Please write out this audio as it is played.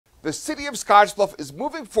The city of Scottsbluff is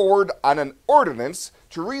moving forward on an ordinance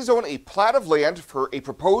to rezone a plat of land for a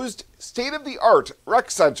proposed state-of-the-art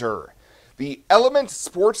rec center. The Element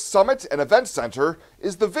Sports Summit and Event Center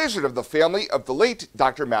is the vision of the family of the late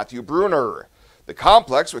Dr. Matthew Bruner. The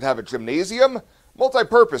complex would have a gymnasium,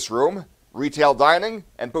 multi-purpose room, retail dining,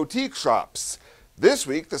 and boutique shops. This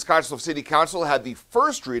week, the Scottsbluff City Council had the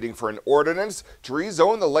first reading for an ordinance to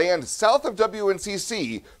rezone the land south of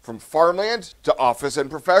WNCC from farmland to office and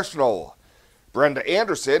professional. Brenda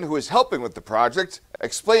Anderson, who is helping with the project,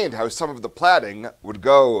 explained how some of the platting would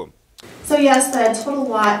go. So yes, the total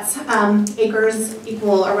lots, acres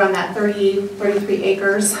equal around that 33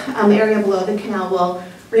 acres. The area below the canal will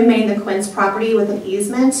remain the Quinn's property with an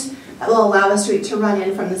easement that will allow the street to run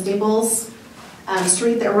in from the Staples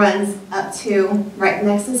street that runs up to right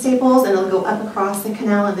next to Staples, and it'll go up across the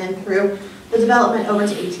canal and then through the development over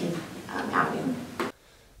to 18th Avenue.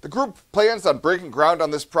 The group plans on breaking ground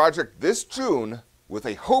on this project this June with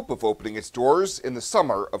a hope of opening its doors in the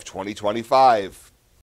summer of 2025.